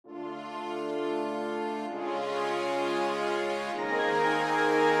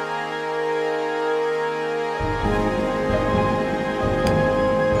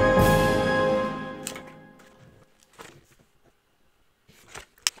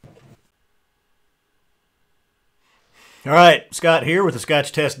All right, Scott here with the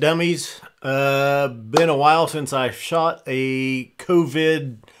Scotch Test Dummies. Been a while since I shot a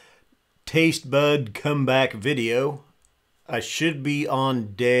COVID taste bud comeback video. I should be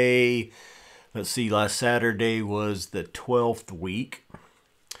on day, let's see, last Saturday was the 12th week.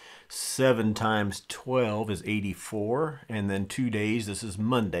 7 times 12 is 84, and then 2 days, this is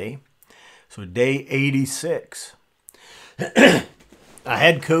Monday. So day 86. I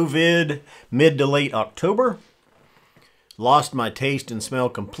had COVID mid to late October. Lost my taste and smell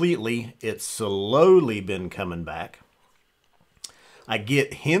completely. It's slowly been coming back. I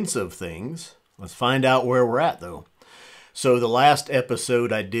get hints of things. Let's find out where we're at, though. So the last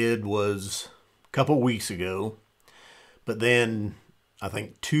episode I did was a couple weeks ago. But then, I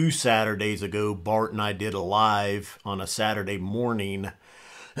think 2 Saturdays ago, Bart and I did a live on a Saturday morning.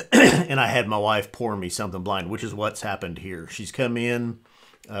 And I had my wife pour me something blind, which is what's happened here. She's come in,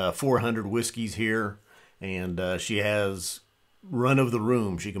 400 whiskeys here. And she has run of the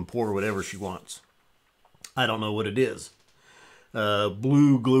room. She can pour whatever she wants. I don't know what it is.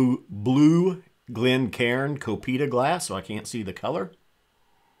 Blue Glencairn Copita glass, so I can't see the color.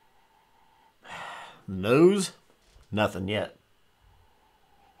 Nose, nothing yet.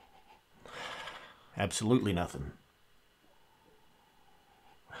 Absolutely nothing.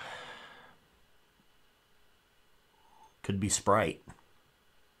 Could be Sprite.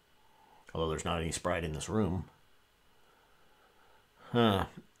 Although there's not any Sprite in this room. I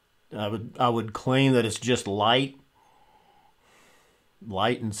would claim that it's just light.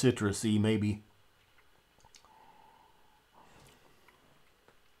 Light and citrusy, maybe.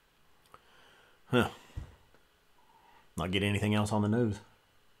 Not get anything else on the nose.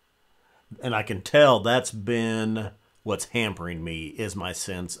 And I can tell that's been what's hampering me, is my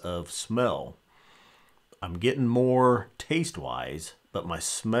sense of smell. I'm getting more taste-wise, but my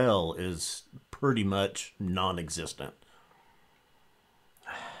smell is pretty much non-existent.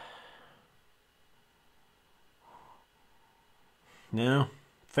 Now,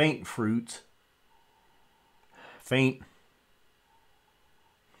 faint fruits. Faint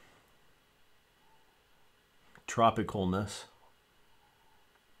tropicalness.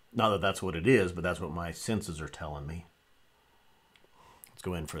 Not that that's what it is, but that's what my senses are telling me. Let's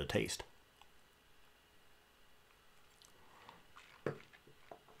go in for the taste.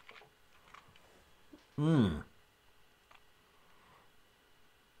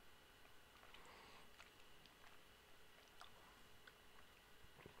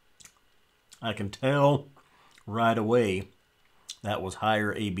 I can tell right away that was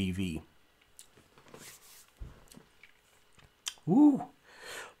higher ABV. Ooh.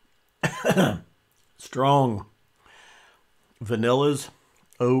 Strong vanillas,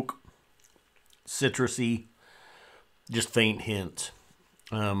 oak, citrusy, just faint hints.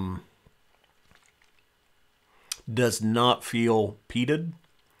 Does not feel peated.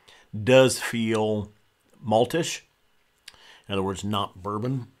 Does feel maltish. In other words, not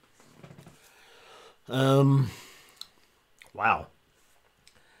bourbon. Wow.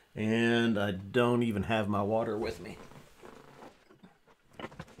 And I don't even have my water with me.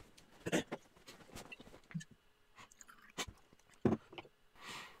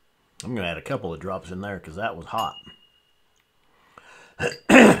 I'm going to add a couple of drops in there because that was hot.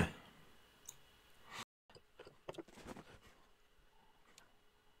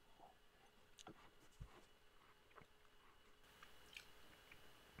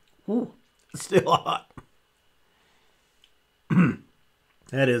 Ooh, it's still hot.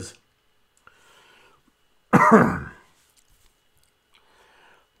 That is.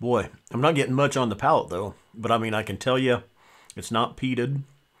 Boy, I'm not getting much on the palate though. But I mean, I can tell you it's not peated.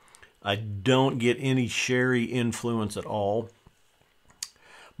 I don't get any sherry influence at all.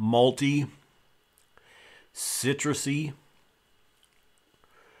 Malty, citrusy,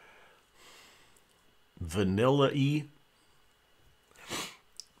 vanilla-y.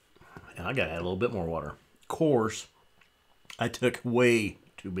 And I gotta add a little bit more water. Of course, I took way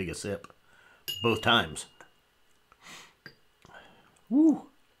too big a sip both times. Woo!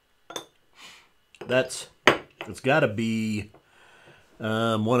 It's gotta be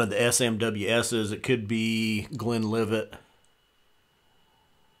one of the SMWS's. It could be Glenlivet,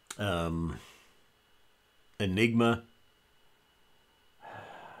 Enigma.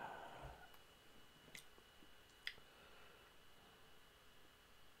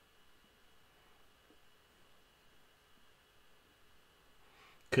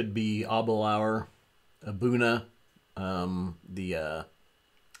 Could be Abelauer, Abuna, not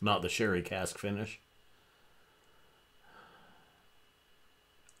the sherry cask finish.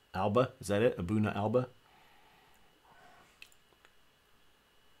 Alba, is that it? Abuna Alba?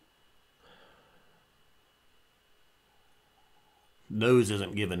 Nose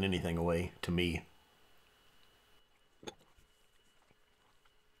isn't giving anything away to me.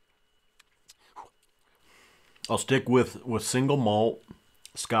 I'll stick with single malt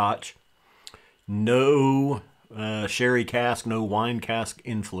Scotch. No sherry cask, no wine cask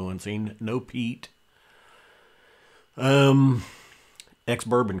influencing, no peat.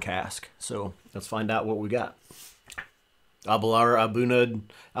 Ex-bourbon cask. So let's find out what we got. Abelar Abunad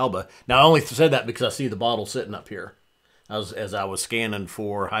Alba. Now I only said that because I see the bottle sitting up here as I was scanning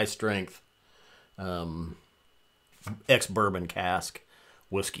for high strength ex-bourbon cask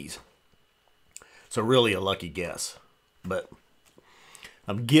whiskeys. So really a lucky guess. But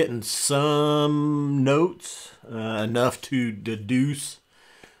I'm getting some notes, enough to deduce,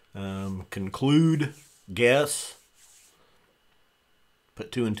 conclude, guess,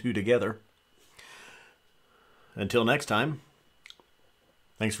 put 2 and 2 together. Until next time,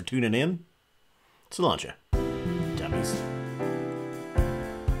 thanks for tuning in. Cilantro, Dummies.